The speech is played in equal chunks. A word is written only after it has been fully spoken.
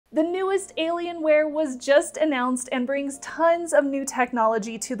The newest Alienware was just announced and brings tons of new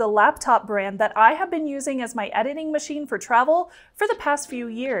technology to the laptop brand that I have been using as my editing machine for travel for the past few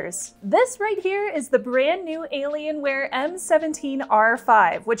years. This right here is the brand new Alienware m17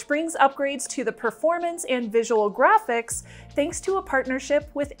 R5, which brings upgrades to the performance and visual graphics thanks to a partnership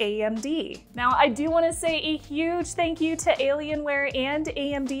with AMD. Now, I do want to say a huge thank you to Alienware and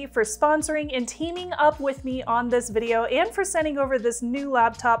AMD for sponsoring and teaming up with me on this video and for sending over this new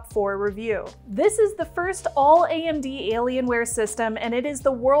laptop for review. This is the first all AMD Alienware system, and it is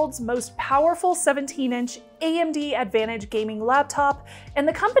the world's most powerful 17-inch AMD Advantage gaming laptop, and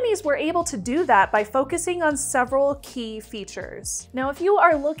the companies were able to do that by focusing on several key features. Now, if you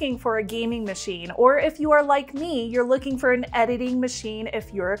are looking for a gaming machine, or if you are like me, you're looking for an editing machine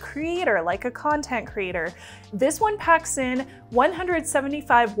if you're a creator, like a content creator, this one packs in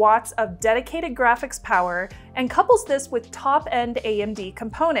 175 watts of dedicated graphics power and couples this with top-end AMD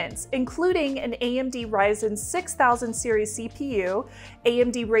components, including an AMD Ryzen 6000 series CPU,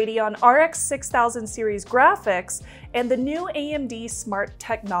 AMD Radeon RX 6000 series graphics, and the new AMD Smart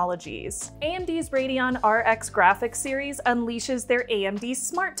Technologies. AMD's Radeon RX graphics series unleashes their AMD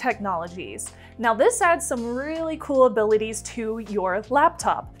Smart Technologies. Now, this adds some really cool abilities to your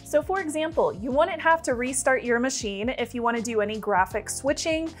laptop. So for example, you wouldn't have to restart your machine if you want to do any graphic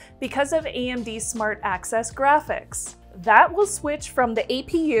switching because of AMD Smart Access graphics. That will switch from the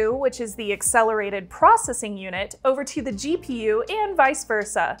APU, which is the accelerated processing unit, over to the GPU and vice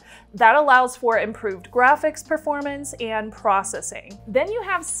versa. That allows for improved graphics performance and processing. Then you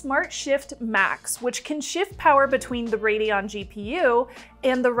have Smart Shift Max, which can shift power between the Radeon GPU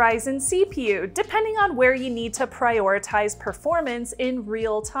and the Ryzen CPU, depending on where you need to prioritize performance in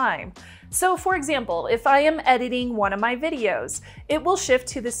real time. So for example, if I am editing one of my videos, it will shift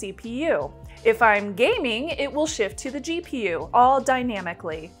to the CPU. If I'm gaming, it will shift to the GPU, all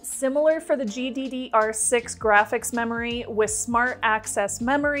dynamically. Similar for the GDDR6 graphics memory, with Smart Access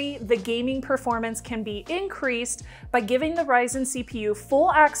Memory, the gaming performance can be increased by giving the Ryzen CPU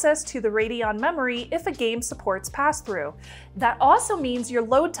full access to the Radeon memory if a game supports pass-through. That also means your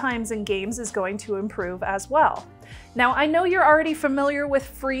load times in games is going to improve as well. Now, I know you're already familiar with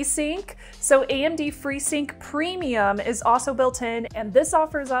FreeSync, so AMD FreeSync Premium is also built in, and this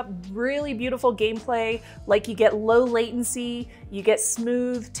offers up really beautiful gameplay, like you get low latency, you get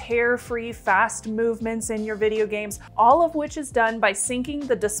smooth, tear-free, fast movements in your video games, all of which is done by syncing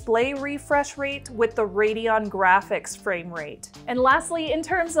the display refresh rate with the Radeon graphics frame rate. And lastly, in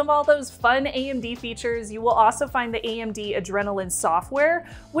terms of all those fun AMD features, you will also find the AMD Adrenalin software,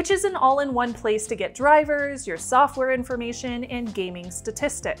 which is an all-in-one place to get drivers, your software information, and gaming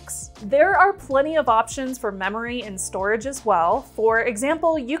statistics. There are plenty of options for memory and storage as well. For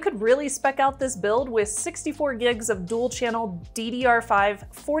example, you could really spec out this build with 64 gigs of dual-channel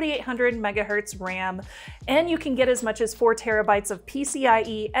DDR5 4800 MHz RAM, and you can get as much as 4 terabytes of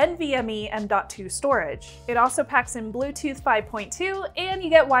PCIe, NVMe, and M.2 storage. It also packs in Bluetooth 5.2, and you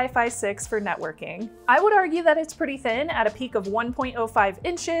get Wi-Fi 6 for networking. I would argue that it's pretty thin at a peak of 1.05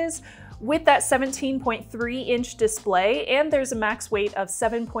 inches, with that 17.3-inch display, and there's a max weight of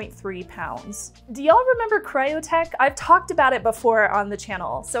 7.3 pounds. Do y'all remember CryoTech? I've talked about it before on the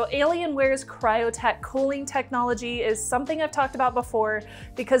channel. So Alienware's CryoTech cooling technology is something I've talked about before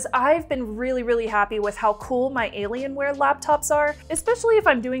because I've been really happy with how cool my Alienware laptops are, especially if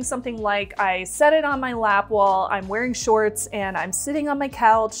I'm doing something like I set it on my lap while I'm wearing shorts and I'm sitting on my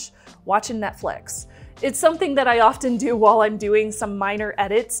couch watching Netflix. It's something that I often do while I'm doing some minor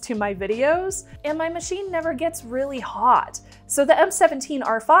edits to my videos, and my machine never gets really hot. So the m17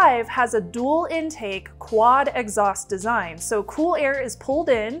 R5 has a dual intake quad exhaust design. So cool air is pulled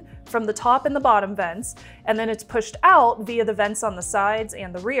in from the top and the bottom vents, and then it's pushed out via the vents on the sides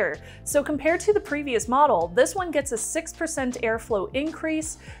and the rear. So compared to the previous model, this one gets a 6% airflow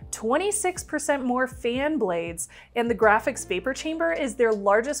increase, 26% more fan blades, and the graphics vapor chamber is their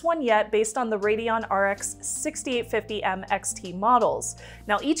largest one yet based on the Radeon RX 6850M XT models.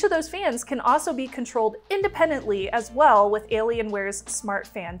 Now, each of those fans can also be controlled independently as well with Alienware's Smart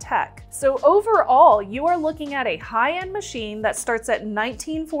Fan Tech. So overall, you are looking at a high-end machine that starts at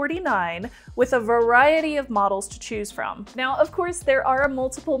 $1949 with a variety of models to choose from. Now, of course, there are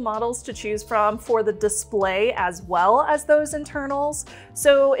multiple models to choose from for the display as well as those internals.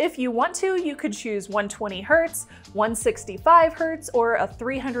 So if you want to, you could choose 120 Hz, 165 Hz, or a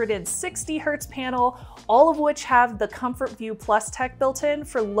 360 Hz panel, all of which have the Comfort View Plus tech built in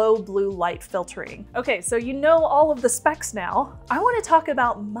for low blue light filtering. Okay, so you know all of the specs now. I want to talk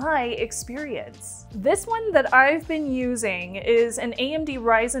about my experience. This one that I've been using is an AMD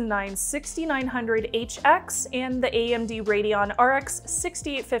Ryzen 9 6900HX and the AMD Radeon RX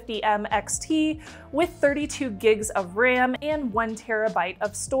 6850M XT with 32 gigs of RAM and 1 terabyte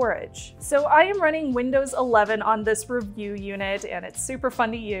of storage. So I am running Windows 11 on this review unit and it's super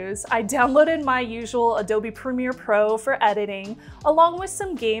fun to use. I downloaded my usual Adobe Premiere Pro for editing, along with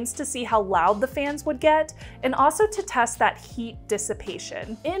some games to see how loud the fans would get, and also to test that heat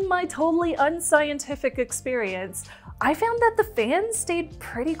dissipation. In my totally unscientific experience, I found that the fans stayed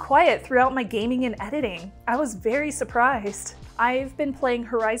pretty quiet throughout my gaming and editing. I was very surprised. I've been playing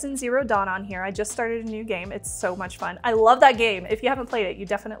Horizon Zero Dawn on here. I just started a new game. It's so much fun. I love that game. If you haven't played it, you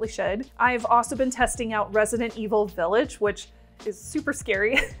definitely should. I've also been testing out Resident Evil Village, which is super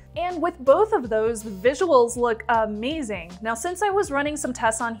scary. And with both of those, the visuals look amazing. Now, since I was running some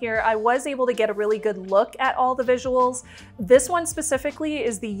tests on here, I was able to get a really good look at all the visuals. This one specifically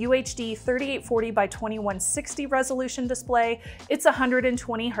is the UHD 3840 by 2160 resolution display. It's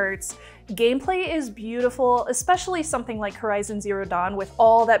 120 Hertz. Gameplay is beautiful, especially something like Horizon Zero Dawn with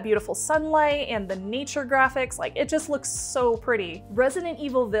all that beautiful sunlight and the nature graphics. Like, it just looks so pretty. Resident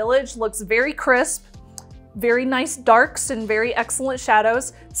Evil Village looks very crisp, very nice darks and very excellent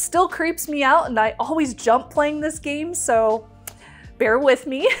shadows. Still creeps me out and I always jump playing this game, so bear with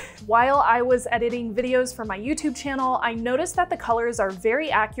me. While I was editing videos for my YouTube channel, I noticed that the colors are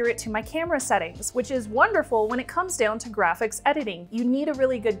very accurate to my camera settings, which is wonderful when it comes down to graphics editing. You need a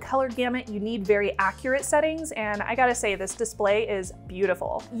really good color gamut, you need very accurate settings, and I gotta say, this display is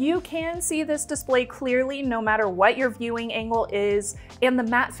beautiful. You can see this display clearly no matter what your viewing angle is, and the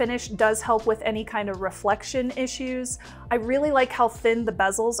matte finish does help with any kind of reflection issues. I really like how thin the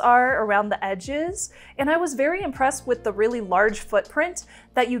bezels are around the edges, and I was very impressed with the really large footprint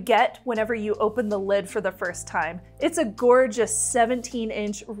that you get whenever you open the lid for the first time. It's a gorgeous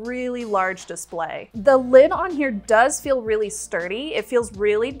 17-inch, really large display. The lid on here does feel really sturdy. It feels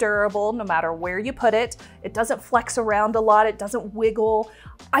really durable no matter where you put it. It doesn't flex around a lot, it doesn't wiggle.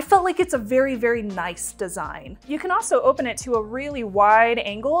 I felt like it's a very, very nice design. You can also open it to a really wide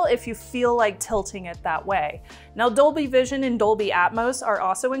angle if you feel like tilting it that way. Now, Dolby Vision and Dolby Atmos are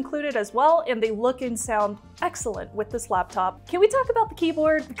also included as well, and they look and sound excellent with this laptop. Can we talk about the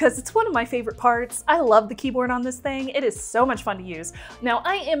keyboard? Because it's one of my favorite parts. I love the keyboard on this thing. It is so much fun to use. Now,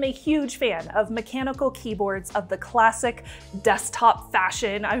 I am a huge fan of mechanical keyboards of the classic desktop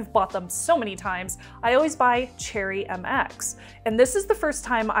fashion. I've bought them so many times. I always buy CherryMX. And this is the first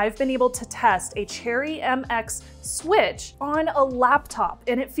time I've been able to test a CherryMX switch on a laptop,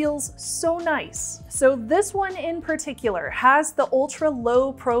 and it feels so nice. So this one in particular has the ultra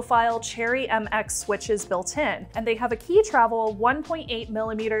low profile CherryMX switches built in, and they have a key travel 1.8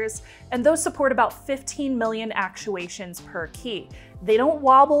 millimeters, and those support about 15 million actuations per key. They don't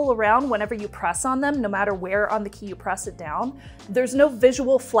wobble around whenever you press on them, no matter where on the key you press it down. There's no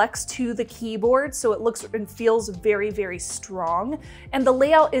visual flex to the keyboard, so it looks and feels very, very strong. And the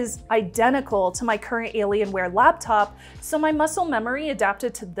layout is identical to my current Alienware laptop, so my muscle memory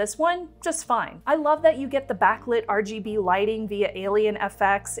adapted to this one just fine. I love that you get the backlit RGB lighting via Alien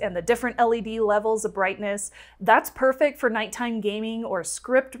FX and the different LED levels of brightness. That's perfect for nighttime gaming or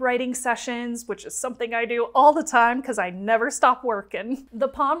script writing sessions, which is something I do all the time because I never stop working. The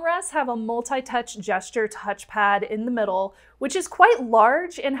palm rests have a multi-touch gesture touchpad in the middle, which is quite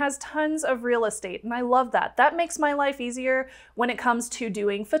large and has tons of real estate, and I love that. That makes my life easier when it comes to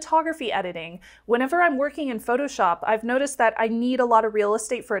doing photography editing. Whenever I'm working in Photoshop, I've noticed that I need a lot of real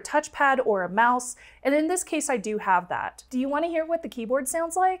estate for a touchpad or a mouse, and in this case, I do have that. Do you want to hear what the keyboard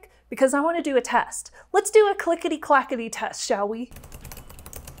sounds like? Because I want to do a test. Let's do a clickety-clackety test, shall we?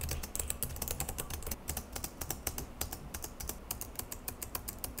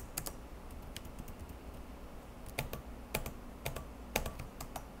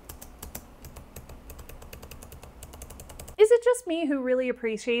 Is it just me who really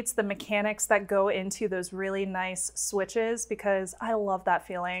appreciates the mechanics that go into those really nice switches? Because I love that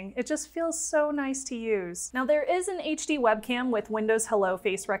feeling. It just feels so nice to use. Now, there is an HD webcam with Windows Hello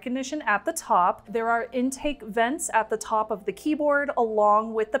face recognition at the top. There are intake vents at the top of the keyboard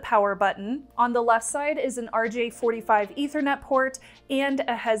along with the power button. On the left side is an RJ45 Ethernet port and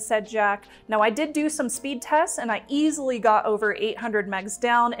a headset jack. Now, I did do some speed tests and I easily got over 800 megs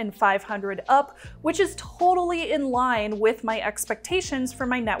down and 500 up, which is totally in line with my my expectations for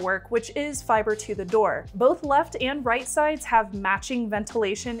my network, which is fiber to the door. Both left and right sides have matching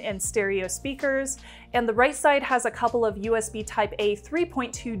ventilation and stereo speakers, and the right side has a couple of USB Type-A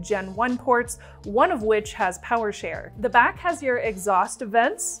 3.2 Gen 1 ports, one of which has power share. The back has your exhaust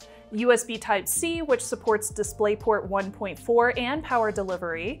vents, USB Type-C, which supports DisplayPort 1.4 and power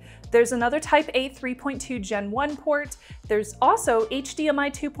delivery. There's another Type-A 3.2 Gen 1 port. There's also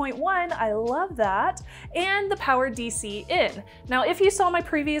HDMI 2.1, I love that, and the power DC in. Now, if you saw my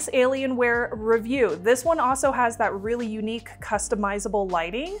previous Alienware review, this one also has that really unique customizable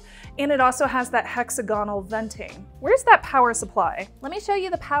lighting, and it also has that hexagonal venting. Where's that power supply? Let me show you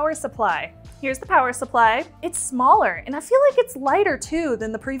the power supply. Here's the power supply. It's smaller, and I feel like it's lighter too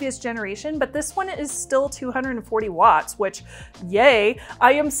than the previous generation, but this one is still 240 watts, which, yay!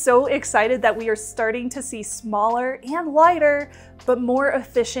 I am so excited that we are starting to see smaller and lighter, but more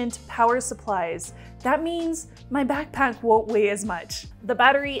efficient power supplies. That means my backpack won't weigh as much. The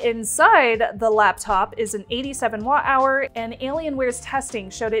battery inside the laptop is an 87 watt hour, and Alienware's testing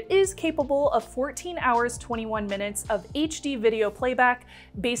showed it is capable of 14 hours 21 minutes of HD video playback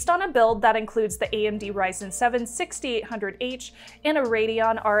based on a build that includes the AMD Ryzen 7 6800H and a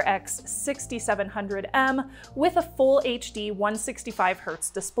Radeon RX 6700M with a full HD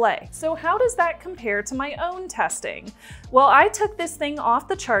 165Hz display. So how does that compare to my own testing? Well, I took this thing off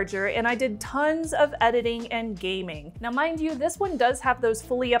the charger and I did tons of editing and gaming. Now, mind you, this one does have those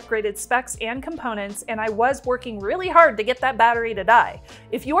fully upgraded specs and components, and I was working really hard to get that battery to die.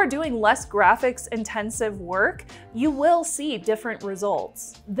 If you are doing less graphics intensive work, you will see different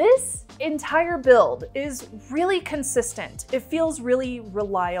results. This entire build is really consistent. It feels really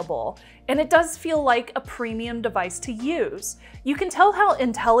reliable, and it does feel like a premium device to use. You can tell how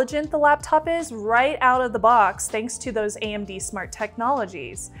intelligent the laptop is right out of the box thanks to those AMD Smart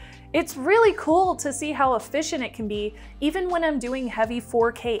Technologies. It's really cool to see how efficient it can be even when I'm doing heavy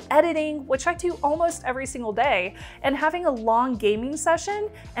 4K editing, which I do almost every single day, and having a long gaming session,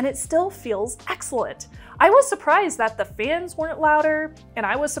 and it still feels excellent. I was surprised that the fans weren't louder, and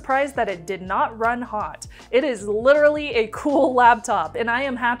I was surprised that it did not run hot. It is literally a cool laptop, and I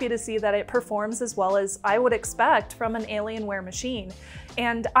am happy to see that it performs as well as I would expect from an Alienware machine.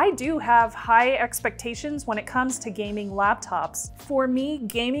 And I do have high expectations when it comes to gaming laptops. For me,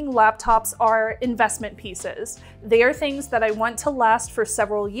 gaming laptops are investment pieces. They are things that I want to last for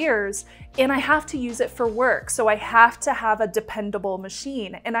several years, and I have to use it for work, so I have to have a dependable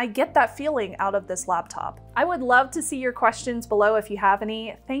machine, and I get that feeling out of this laptop. I would love to see your questions below if you have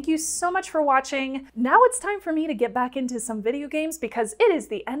any. Thank you so much for watching. Now it's time for me to get back into some video games because it is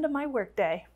the end of my workday.